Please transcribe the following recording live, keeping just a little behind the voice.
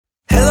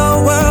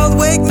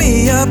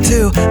up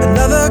to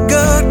another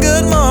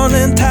good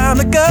morning. Time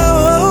to go.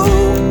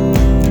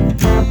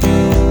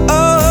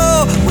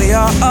 Oh, we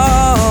are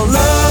all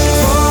looking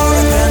for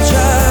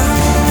adventure.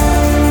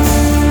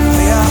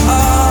 We are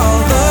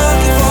all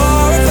looking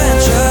for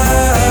adventure.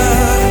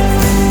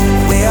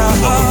 We are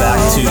Welcome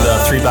back to the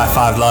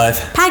 3x5 Live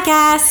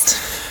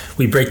podcast.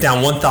 We break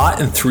down one thought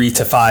in 3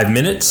 to 5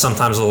 minutes,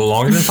 sometimes a little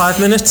longer than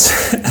 5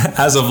 minutes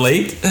as of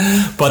late.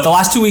 But the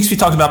last 2 weeks we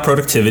talked about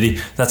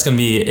productivity. That's going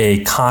to be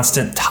a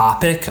constant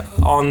topic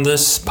on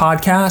this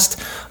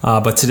podcast.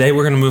 But today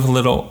we're going to move a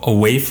little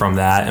away from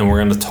that and we're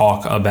going to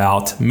talk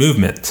about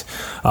movement.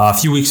 A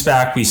few weeks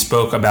back we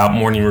spoke about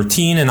morning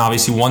routine, and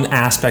obviously one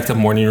aspect of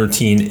morning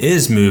routine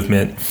is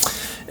movement.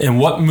 And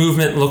what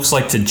movement looks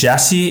like to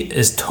Jesse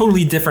is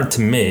totally different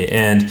to me.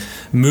 And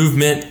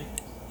movement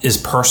is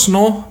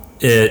personal.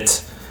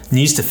 It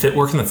needs to fit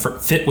within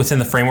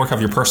the framework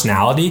of your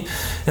personality.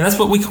 And that's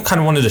what we kind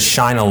of wanted to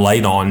shine a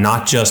light on,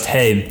 not just,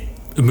 hey,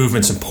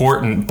 movement's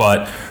important,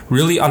 but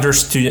really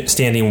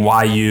understanding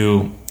why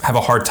you have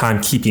a hard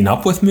time keeping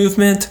up with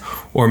movement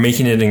or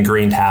making it an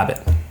ingrained habit.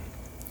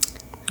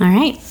 All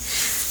right.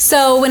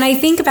 So when I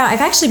think about,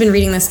 I've actually been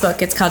reading this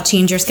book. It's called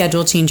Change Your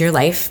Schedule, Change Your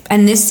Life.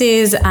 And this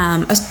is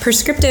a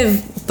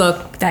prescriptive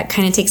book that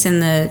kind of takes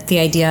in the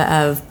idea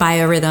of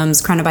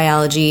biorhythms,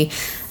 chronobiology,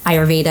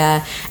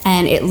 Ayurveda,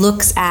 and it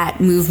looks at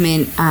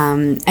movement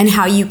and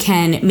how you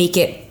can make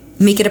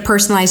it a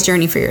personalized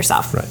journey for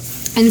yourself. Right.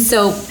 And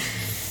so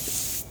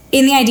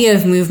in the idea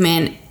of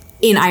movement,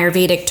 in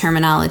Ayurvedic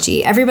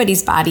terminology,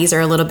 everybody's bodies are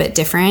a little bit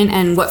different,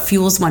 and what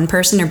fuels one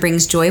person or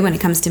brings joy when it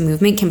comes to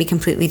movement can be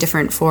completely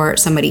different for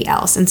somebody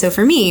else. And so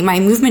for me, my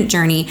movement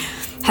journey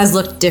has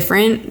looked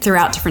different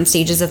throughout different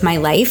stages of my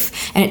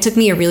life. And it took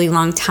me a really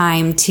long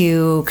time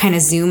to kind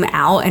of zoom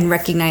out and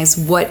recognize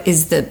what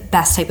is the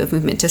best type of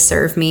movement to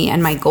serve me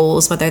and my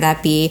goals, whether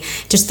that be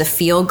just to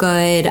feel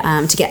good,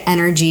 to get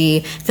energy.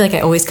 I feel like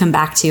I always come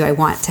back to, I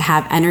want to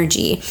have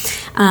energy.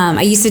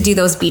 I used to do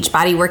those beach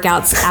body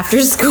workouts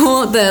after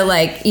school,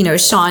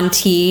 Shaun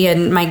T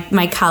and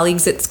my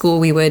colleagues at school,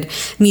 we would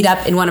meet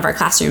up in one of our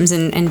classrooms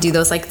and do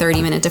those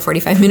 30-minute to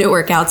 45-minute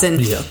workouts.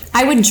 And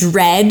I would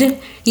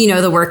dread,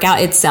 the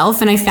workout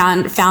itself. And I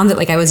found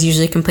that I was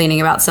usually complaining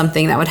about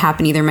something that would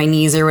happen, either my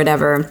knees or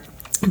whatever.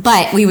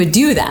 But we would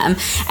do them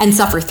and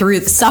suffer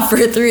through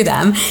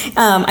them.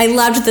 I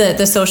loved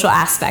the social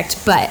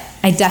aspect, but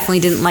I definitely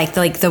didn't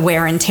like the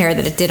wear and tear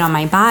that it did on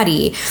my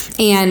body.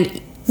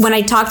 And when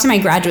I talk to my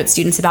graduate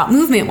students about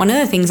movement, one of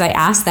the things I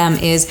ask them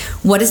is,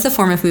 what is the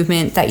form of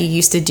movement that you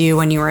used to do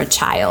when you were a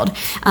child?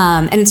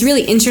 And it's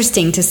really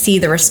interesting to see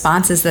the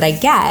responses that I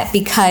get,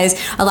 because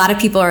a lot of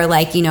people are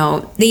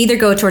they either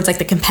go towards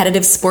the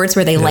competitive sports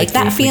where they like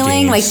that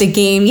feeling, the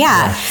game.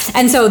 Yeah.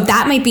 And so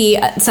that might be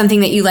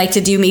something that you like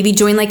to do. Maybe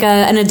join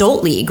an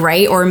adult league,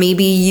 right? Or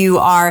maybe you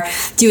are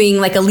doing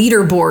a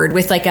leaderboard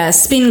with a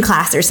spin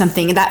class or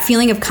something. That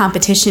feeling of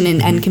competition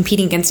and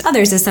competing against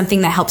others is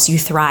something that helps you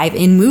thrive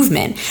in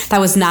movement.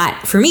 That was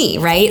not for me,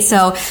 right?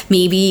 So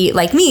maybe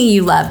like me,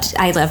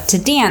 I loved to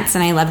dance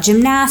and I loved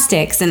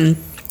gymnastics, and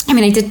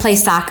I did play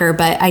soccer,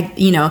 but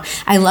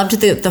I loved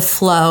the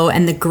flow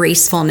and the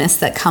gracefulness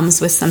that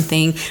comes with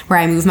something where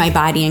I move my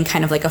body in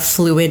kind of a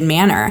fluid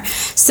manner.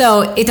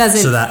 So it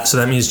doesn't. So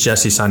that means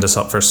Jesse signed us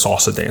up for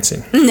salsa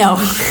dancing. No,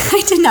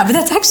 I did not. But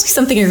that's actually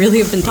something I really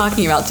have been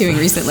talking about doing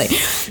recently.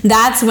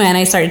 That's when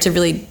I started to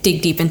really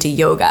dig deep into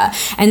yoga.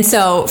 And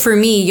so for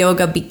me,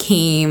 yoga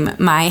became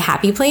my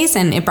happy place,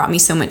 and it brought me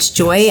so much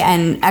joy.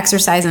 And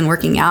exercise and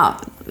working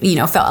out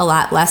felt a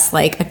lot less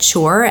like a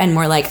chore and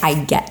more like I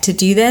get to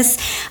do this.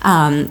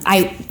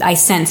 I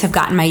since have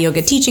gotten my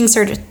yoga teaching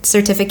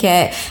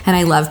certificate, and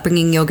I love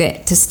bringing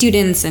yoga to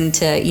students and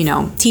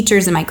to,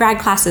 teachers in my grad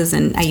classes.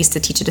 And I used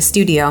to teach at a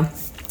studio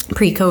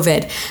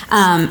pre-COVID.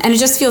 And it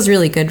just feels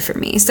really good for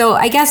me. So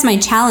I guess my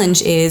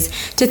challenge is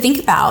to think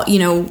about,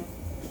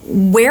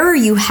 where are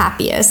you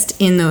happiest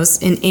in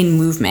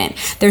movement?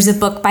 There's a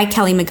book by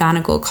Kelly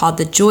McGonigal called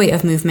The Joy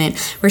of Movement,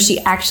 where she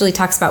actually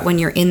talks about when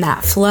you're in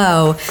that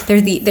flow,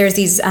 there's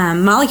these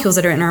molecules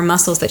that are in our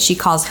muscles that she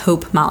calls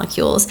hope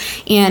molecules,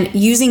 and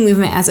using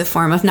movement as a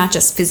form of not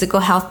just physical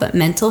health, but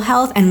mental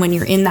health. And when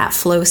you're in that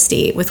flow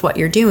state with what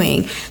you're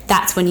doing,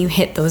 that's when you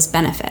hit those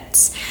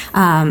benefits.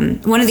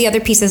 One of the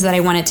other pieces that I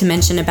wanted to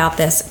mention about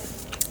this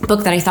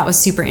book that I thought was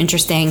super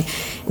interesting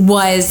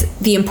was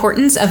the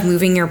importance of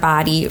moving your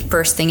body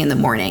first thing in the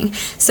morning.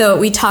 So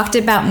we talked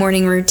about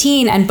morning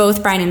routine, and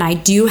both Brian and I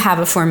do have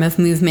a form of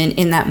movement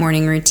in that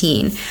morning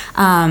routine.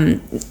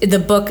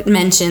 The book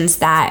mentions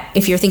that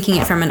if you're thinking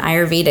it from an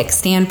Ayurvedic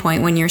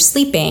standpoint, when you're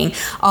sleeping,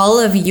 all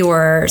of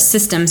your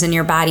systems in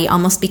your body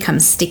almost become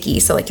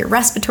sticky. So your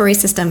respiratory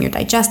system, your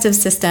digestive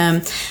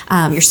system,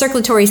 your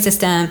circulatory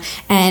system.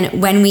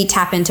 And when we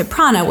tap into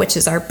prana, which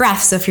is our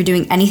breath, so if you're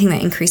doing anything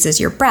that increases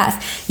your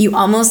breath, you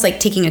almost like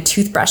taking a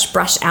toothbrush,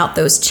 brush out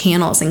those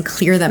channels and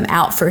clear them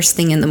out first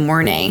thing in the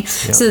morning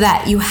so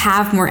that you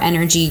have more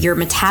energy, your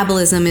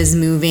metabolism is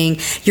moving,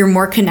 you're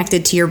more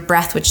connected to your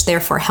breath, which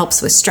therefore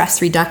helps with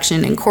stress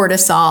reduction and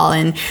cortisol.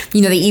 And,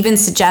 they even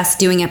suggest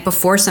doing it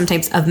before some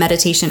types of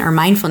meditation or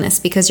mindfulness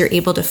because you're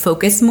able to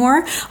focus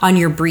more on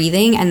your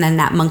breathing, and then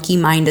that monkey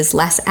mind is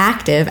less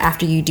active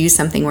after you do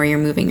something where you're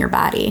moving your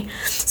body.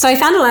 So I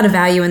found a lot of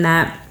value in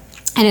that,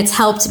 and it's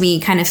helped me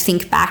kind of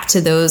think back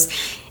to those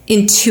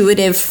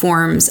intuitive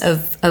forms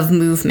of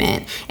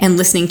movement and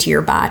listening to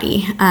your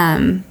body.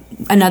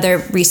 Another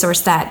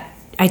resource that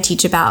I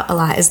teach about a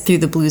lot is through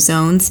the Blue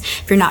Zones.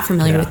 If you're not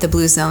familiar with the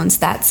Blue Zones,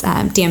 that's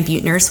Dan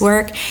Buettner's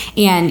work.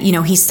 And,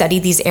 he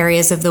studied these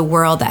areas of the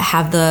world that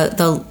have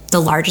the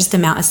largest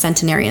amount of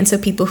centenarians, so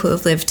people who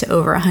have lived to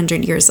over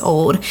 100 years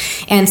old.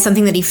 And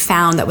something that he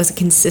found that was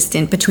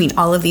consistent between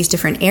all of these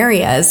different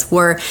areas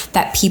were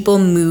that people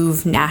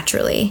move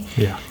naturally.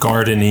 Yeah,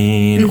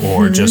 gardening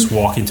or just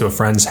walking to a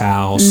friend's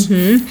house.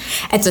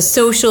 It's a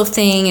social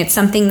thing. It's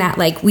something that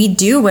we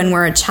do when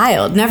we're a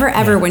child. Never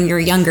ever when you're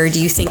younger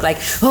do you think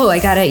oh, I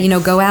gotta,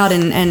 go out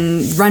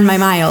and run my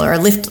mile or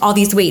lift all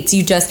these weights.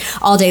 You just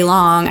all day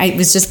long. I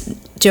was just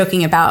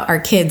joking about our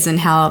kids and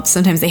how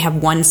sometimes they have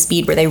one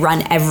speed where they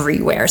run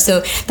everywhere.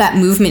 So that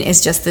movement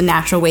is just the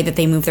natural way that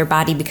they move their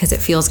body because it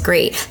feels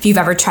great. If you've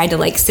ever tried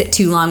to sit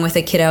too long with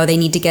a kiddo, they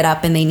need to get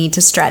up and they need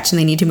to stretch and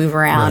they need to move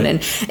around. And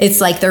it's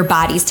like their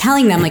body's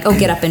telling them oh,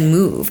 get up and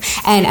move.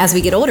 And as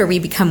we get older, we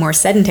become more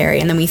sedentary.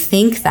 And then we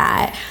think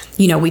that,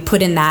 we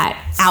put in that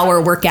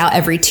hour workout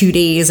every 2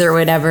 days or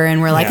whatever.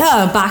 And we're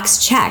oh,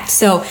 box checked.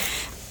 So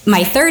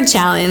my third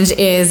challenge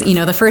is,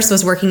 the first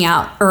was working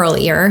out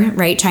earlier,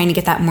 right? Trying to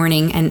get that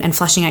morning and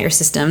flushing out your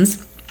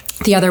systems.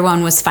 The other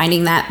one was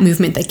finding that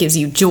movement that gives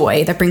you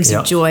joy, that brings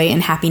you joy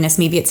and happiness.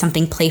 Maybe it's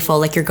something playful,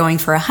 like you're going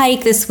for a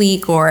hike this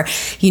week, or,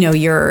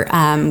 you're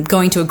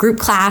going to a group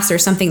class or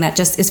something that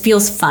just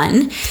feels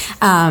fun.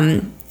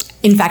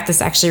 In fact,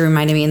 this actually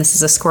reminded me, and this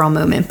is a squirrel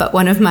moment, but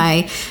one of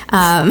my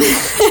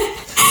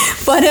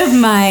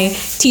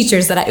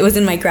teachers that was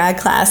in my grad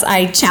class,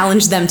 I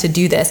challenged them to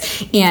do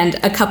this. And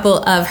a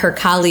couple of her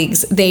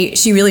colleagues,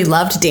 she really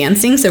loved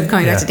dancing. So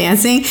going back to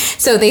dancing.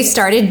 So they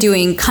started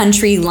doing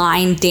country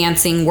line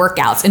dancing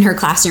workouts in her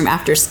classroom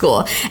after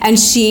school. And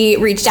she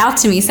reached out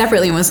to me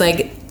separately and was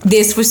like,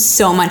 this was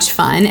so much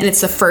fun. And it's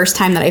the first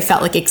time that I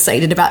felt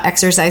excited about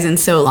exercise in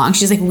so long.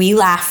 She's like, we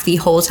laugh the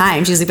whole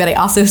time. She's like, but I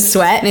also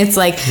sweat. And it's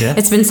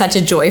it's been such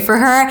a joy for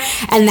her.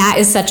 And that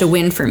is such a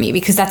win for me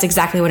because that's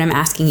exactly what I'm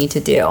asking you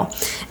to do.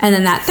 And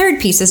then that third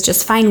piece is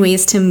just find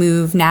ways to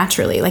move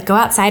naturally. Go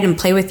outside and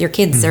play with your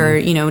kids or,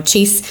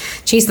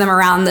 chase them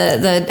around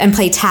and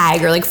play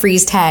tag or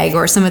freeze tag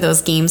or some of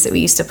those games that we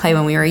used to play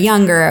when we were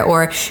younger,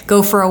 or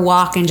go for a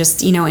walk and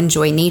just,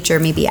 enjoy nature,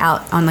 maybe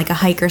out on a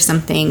hike or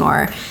something,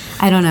 or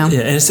I don't know.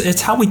 Yeah,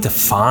 it's how we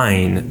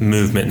define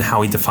movement and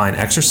how we define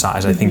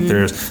exercise. I think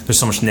there's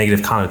so much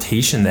negative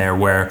connotation there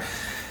where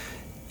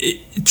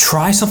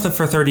try something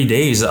for 30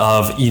 days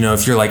of,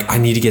 if you're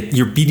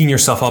you're beating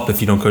yourself up if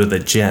you don't go to the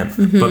gym,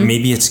 but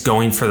maybe it's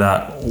going for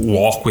that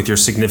walk with your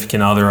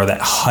significant other or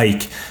that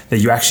hike that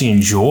you actually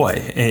enjoy.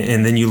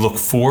 And then you look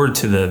forward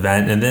to the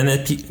event and then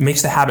it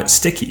makes the habit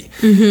sticky.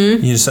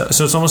 So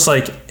it's almost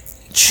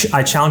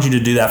I challenge you to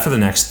do that for the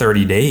next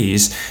 30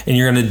 days, and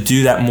you're going to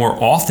do that more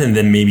often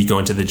than maybe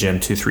going to the gym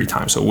 2-3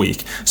 times a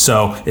week.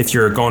 So if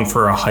you're going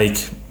for a hike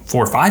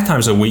 4 or 5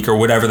 times a week or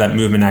whatever that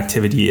movement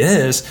activity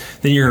is,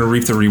 then you're going to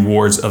reap the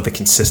rewards of the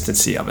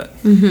consistency of it.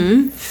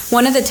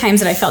 One of the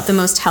times that I felt the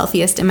most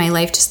healthiest in my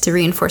life, just to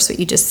reinforce what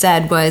you just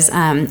said, was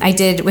I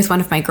did with one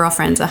of my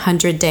girlfriends a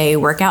 100-day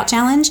workout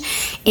challenge.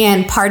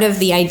 And part of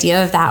the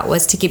idea of that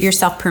was to give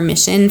yourself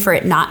permission for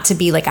it not to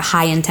be a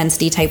high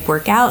intensity type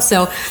workout.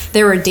 So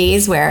there were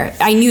days where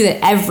I knew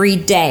that every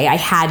day I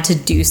had to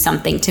do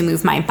something to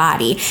move my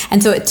body.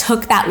 And so it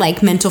took that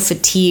mental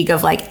fatigue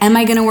of am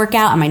I going to work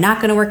out? Am I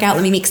not going to work out?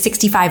 Let me make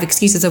 65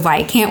 excuses of why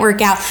I can't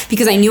work out,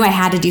 because I knew I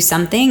had to do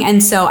something.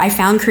 And so I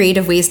found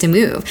creative ways to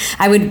move.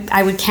 I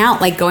would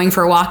count going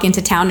for a walk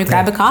into town to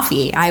grab a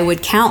coffee. I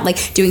would count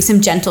doing some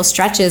gentle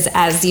stretches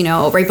as,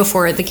 right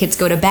before the kids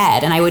go to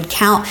bed. And I would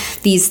count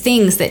these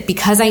things that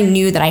because I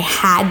knew that I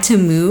had to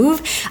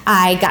move,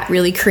 I got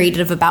really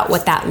creative about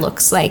what that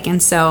looks like.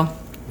 And so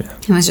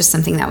it was just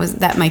something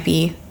that might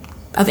be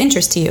of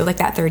interest to you,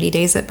 that 30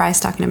 days that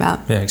Bry's talking about.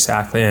 Yeah,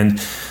 exactly. And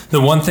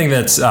the one thing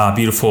that's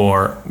beautiful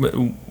or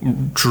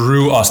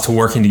drew us to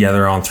working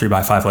together on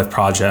 3x5 Life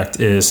Project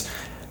is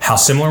how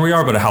similar we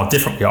are, but how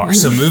different we are.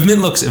 So movement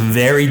looks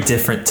very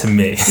different to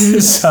me.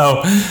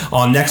 So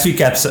on next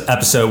week's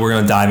episode, we're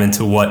going to dive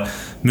into what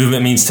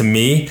movement means to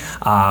me,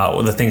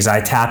 the things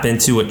I tap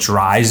into, what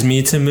drives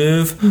me to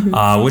move,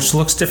 which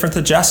looks different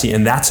to Jesse,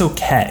 and that's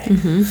okay.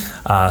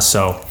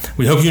 So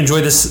we hope you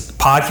enjoyed this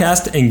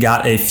podcast and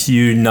got a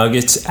few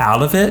nuggets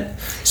out of it.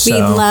 So,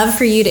 we'd love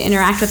for you to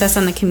interact with us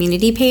on the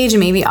community page and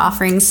maybe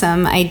offering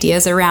some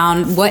ideas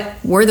around what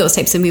were those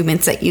types of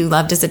movements that you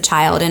loved as a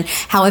child and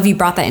how have you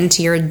brought that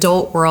into your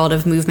adult world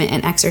of movement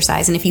and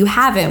exercise. And if you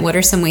haven't, what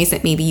are some ways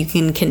that maybe you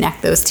can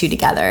connect those two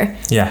together?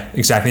 Yeah,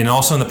 exactly. And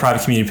also on the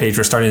private community page,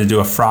 we're starting to do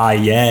a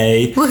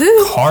Friday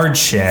card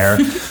share.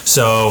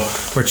 So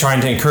we're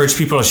trying to encourage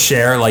people to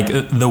share like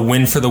the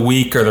win for the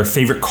week or their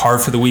favorite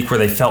card for the week where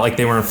they felt like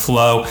they were in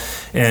flow.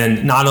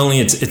 And not only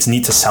it's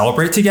neat to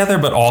celebrate together,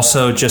 but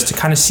also just to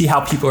kind of see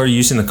how people are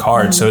using the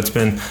card. Mm-hmm. So it's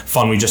been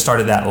fun. We just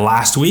started that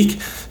last week.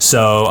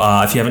 So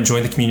if you haven't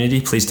joined the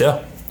community, please do.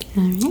 All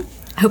right.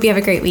 I hope you have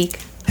a great week.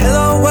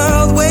 Hello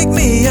world, wake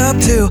me up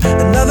to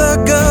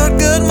another good